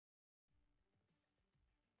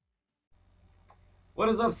What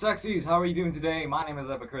is up, sexies? How are you doing today? My name is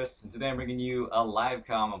Chris, and today I'm bringing you a live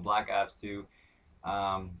comm of Black Ops 2.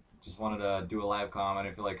 Just wanted to do a live comm. I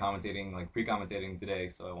didn't feel like commentating, like pre-commentating today,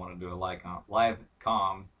 so I wanted to do a live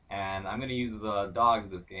comm. And I'm gonna use dogs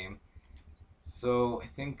this game. So I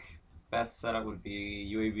think the best setup would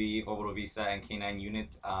be UAV, orbital VSAT, and K9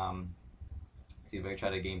 unit. See if I can try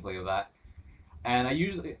the gameplay of that. And I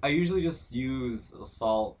usually just use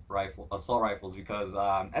assault rifles because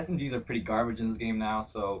SMGs are pretty garbage in this game now.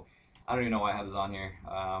 So I don't even know why I have this on here.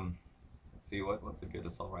 Let's see what's a good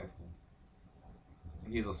assault rifle. I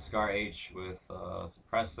use a Scar H with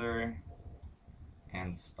suppressor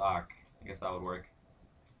and stock. I guess that would work.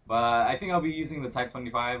 But I think I'll be using the Type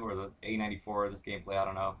 25 or the A94 this gameplay. I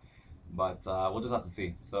don't know, but we'll just have to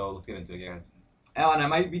see. So let's get into it, guys. Oh, and I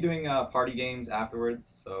might be doing party games afterwards.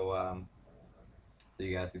 So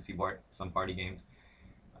you guys can see some party games.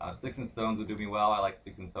 Sticks and Stones would do me well. I like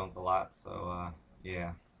Sticks and Stones a lot, so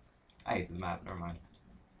yeah. I hate this map, never mind.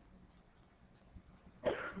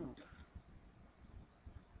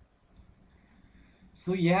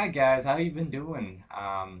 So yeah, guys, how you been doing?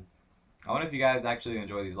 I wonder if you guys actually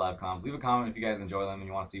enjoy these live comms. Leave a comment if you guys enjoy them and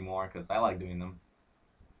you want to see more, because I like doing them.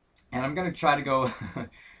 And I'm going to try to go,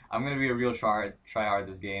 I'm going to be a real try hard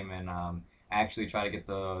this game, and actually try to get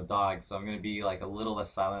the dogs, so I'm going to be like a little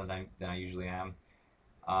less silent than I usually am.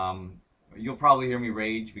 You'll probably hear me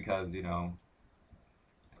rage because, you know,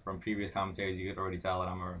 from previous commentaries you could already tell that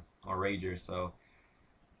I'm a rager, so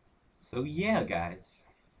yeah, guys.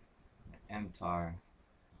 MTAR.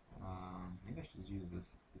 Maybe I should use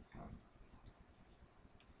this gun.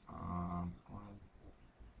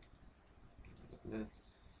 Get rid of this.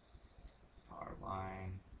 Power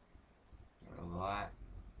line. Get rid of that.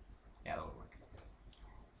 Yeah, that'll work.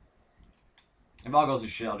 If all goes to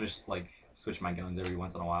shit, I'll just like switch my guns every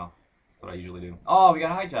once in a while. That's what I usually do. Oh, we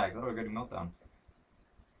got a hijack. That'll go to meltdown.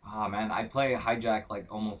 Ah, man, I play hijack like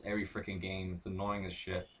almost every freaking game. It's annoying as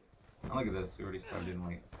shit. Oh, look at this. We already started in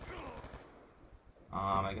late.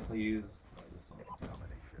 I guess I'll use this one.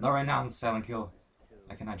 Not right now. It's silent kill.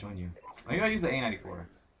 I cannot join you. Maybe I'll use the A94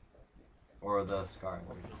 or the Scar.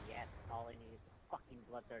 Yes, all I need is fucking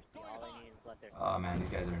bloodthirsty. All I need is bloodthirsty. Oh man, these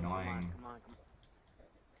guys are annoying. Come on.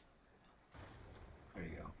 There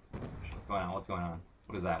you go. What's going on? What's going on?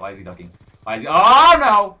 What is that? Why is he ducking? Why is he? Oh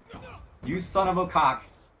no! You son of a cock!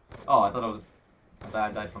 Oh, I thought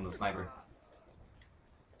I died from the sniper.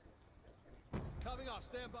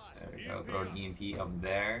 There we go. Throw an EMP up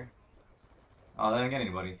there. Oh, they don't get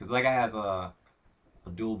anybody because that guy has a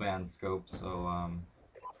dual band scope. So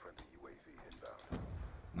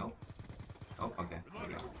nope. Oh, okay. There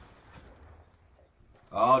we go.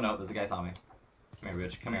 Oh no, there's a guy saw me. Come here,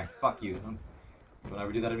 bitch. Come here. Fuck you. Don't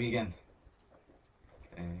ever do that to me again.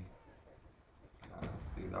 Okay.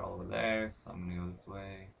 Let's see, they're all over there, so I'm gonna go this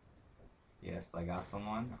way. Yes, I got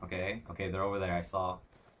someone. Okay, okay, they're over there. I saw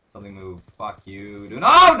something move. Fuck you, dude.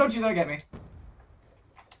 No! Don't you dare get me!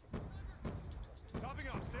 I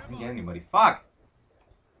didn't get anybody. Fuck!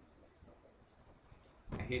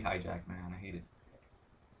 I hate hijack, man. I hate it.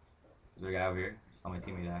 Is there a guy over here? I saw my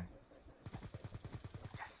teammate die.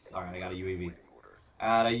 Yes! Alright, I got a UAV.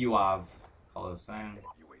 A UAV. Call this in.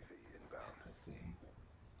 Let's see.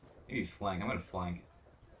 Maybe flank. I'm gonna flank.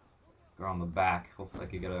 Go on the back. Hopefully I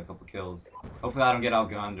can get a couple kills. Hopefully I don't get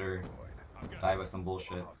outgunned or die by some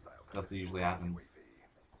bullshit. That's what usually happens.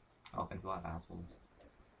 Oh, thanks a lot, assholes.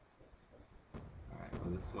 Alright, go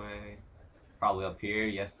this way. Probably up here.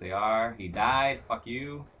 Yes, they are. He died. Fuck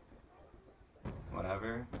you.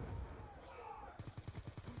 Whatever.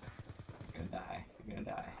 You're gonna die. You're gonna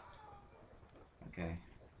die. Okay.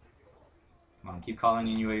 Come on, keep calling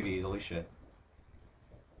in UAVs. Holy shit.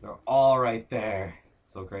 They're all right there.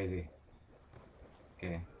 It's so crazy.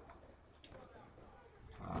 Okay.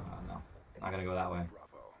 No. Not gonna go that way.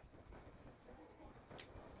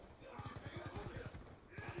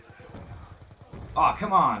 Oh,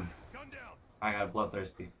 come on! I got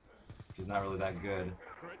bloodthirsty. Which is not really that good.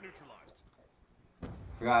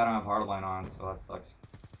 Forgot I don't have hardline on, so that sucks.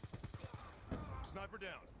 Sniper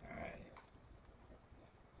down. Alright.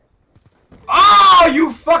 Oh,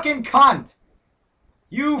 you fucking cunt!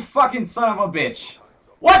 You fucking son of a bitch!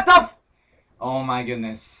 What the f— Oh my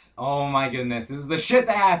goodness. Oh my goodness. This is the shit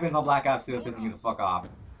that happens on Black Ops 2 that pisses me the fuck off.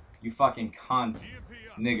 You fucking cunt.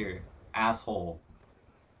 Nigger. Asshole.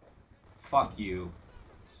 Fuck you.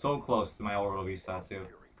 So close to my orbital VSAT too.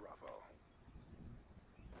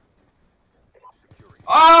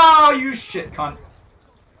 Oh, you shit cunt.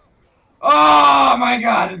 Oh my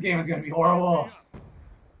god, this game is gonna be horrible.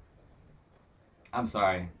 I'm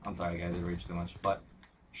sorry guys, I raged too much, but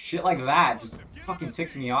Shit like that just fucking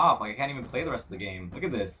ticks me off. Like, I can't even play the rest of the game. Look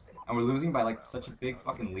at this. And we're losing by, like, such a big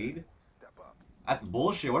fucking lead. That's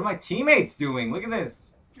bullshit. What are my teammates doing? Look at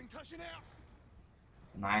this. Concussion out.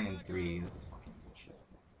 9-3. This is fucking bullshit.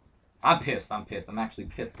 I'm pissed. I'm pissed. I'm actually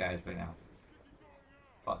pissed, guys, right now.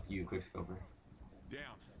 Fuck you, Quickscoper.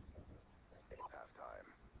 Down.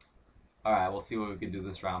 Alright, we'll see what we can do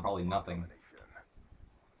this round. Probably nothing.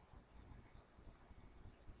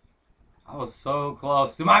 I was so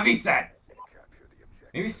close to my V-set!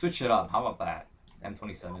 Maybe switch it up. How about that?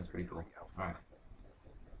 M27 is pretty cool. Alright.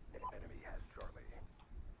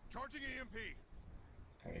 Charging EMP.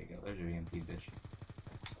 There you go. There's your EMP, bitch.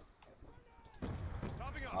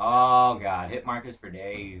 Topping up. Oh, God. Hit markers for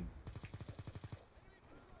days.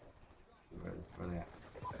 Let's see where they at.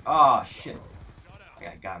 Oh, shit. That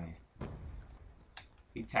guy got me.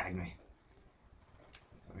 He tagged me.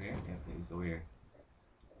 Over here? Yeah, he's over here.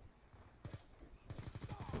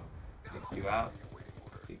 Take you out.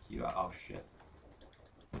 Take you out. Oh, shit.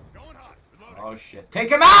 Going hot. Reloading. Oh, shit. Take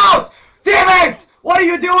him out! Damn it! What are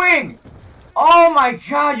you doing? Oh, my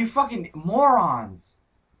God. You fucking morons.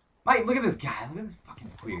 Mike, look at this guy. Look at this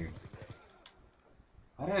fucking queer.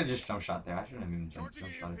 Why did I just jump shot there? I shouldn't have even jump shot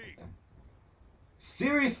it right there.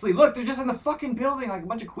 Seriously, look, they're just in the fucking building like a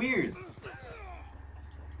bunch of queers.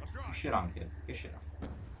 Get shit on, kid. Get shit on.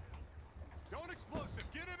 Going explosive.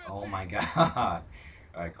 Get him. Oh my God.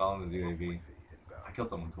 Alright, call him the UAV. I killed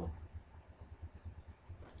someone cool.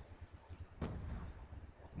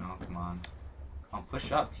 No, come on. Come on,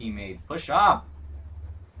 push up, teammates. Push up!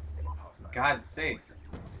 For God's sakes.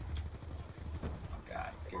 Oh God,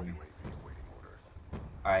 it scared me.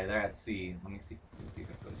 Alright, they're at C. Let me see. Let's see if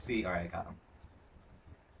I go to C. Alright, I got him.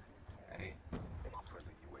 Alright.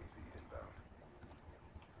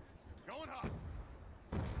 Going hot.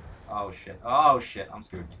 Oh shit. Oh shit. I'm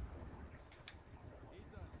screwed.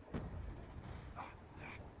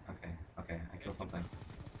 Okay. Okay. I killed something.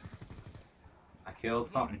 I killed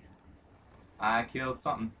something. I killed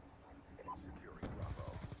something.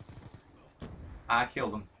 I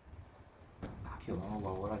killed him. I killed him. Oh,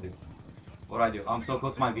 Lord, what'd I do? What'd I do? I'm so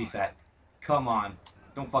close to my VSAT. Come on.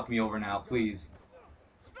 Don't fuck me over now, please.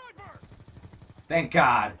 Sniper. Thank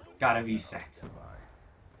God. Got a VSAT.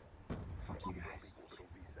 Fuck you guys.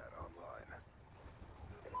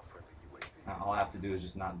 Now, all I have to do is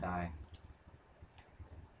just not die.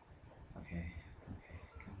 Okay. Okay.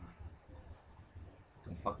 Come on.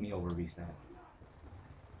 Don't fuck me over, VSAT.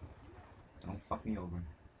 Don't fuck me over.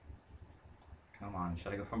 Come on.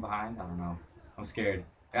 Should I go from behind? I don't know. I'm scared.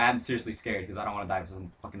 I'm seriously scared because I don't want to die for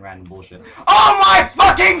some fucking random bullshit. Oh my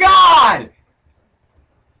fucking God!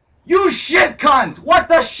 You shit cunt! What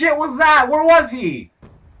the shit was that? Where was he?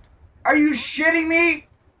 Are you shitting me?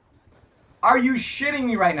 Are you shitting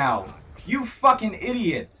me right now? You fucking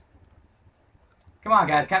idiot. Come on,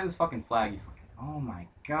 guys. Cap this fucking flag, you fucking... Oh my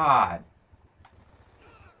God.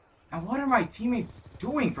 And what are my teammates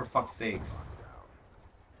doing, for fuck's sakes?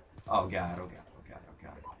 Oh God, oh God, oh God, oh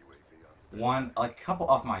God. One, like a couple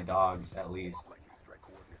of my dogs, at least.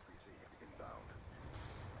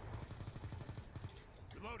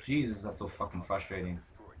 Jesus, that's so fucking frustrating.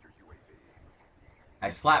 I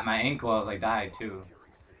slapped my ankle as I died, too.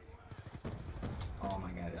 Oh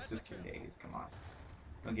my God, assist for days, come on.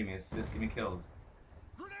 Don't give me assists, give me kills.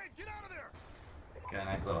 Grenade. Get out of there. Got a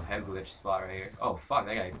nice little head glitch spot right here. Oh fuck,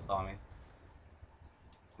 that guy saw me.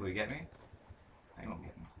 Will he get me? He won't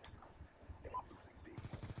get me.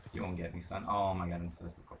 You won't get me, son. Oh my God,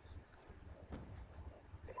 insist, of course.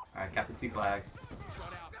 Alright, cap the C flag.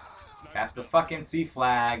 Shot out. Cap the fucking C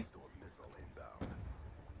flag.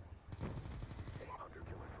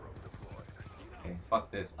 Okay,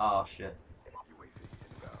 fuck this. Oh shit.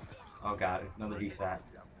 Oh God, another VSAT.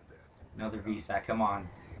 Another VSAT, come on.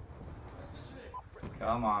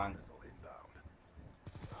 Come on.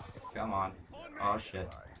 Come on. Oh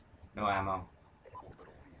shit. No ammo.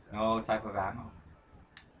 No type of ammo.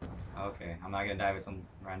 Okay, I'm not gonna die with some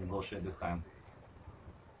random bullshit this time.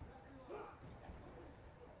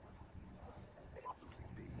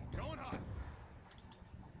 Going hot.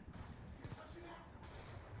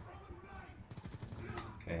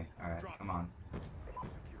 Okay, alright, come on.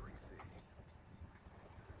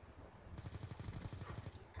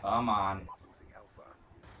 Come on.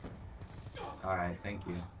 Alright, thank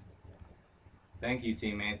you. Thank you,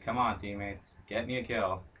 teammates. Come on, teammates. Get me a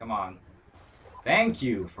kill. Come on. Thank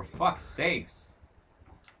you, for fuck's sakes.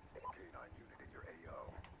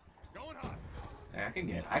 Going hot. There, I could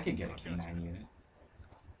get a K9 unit.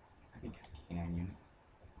 I could get a K9 unit.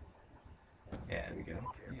 Yeah, there we go.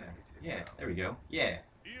 Yeah, yeah, there we go. Yeah.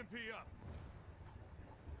 EMP up.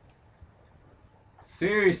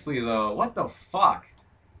 Seriously though, what the fuck?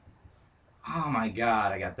 Oh my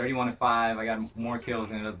god, I got 31-5. I got more kills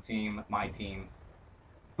than the other team, my team.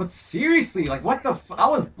 But seriously, like what the that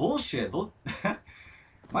was bullshit. Those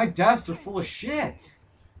my deaths are full of shit.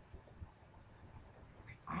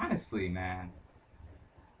 Honestly, man.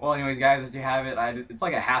 Well, anyways, guys, as you have it, it's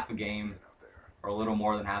like a half a game, or a little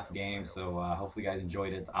more than half a game. So hopefully, you guys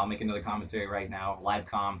enjoyed it. I'll make another commentary right now, live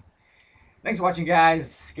com. Thanks for watching,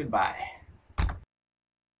 guys. Goodbye.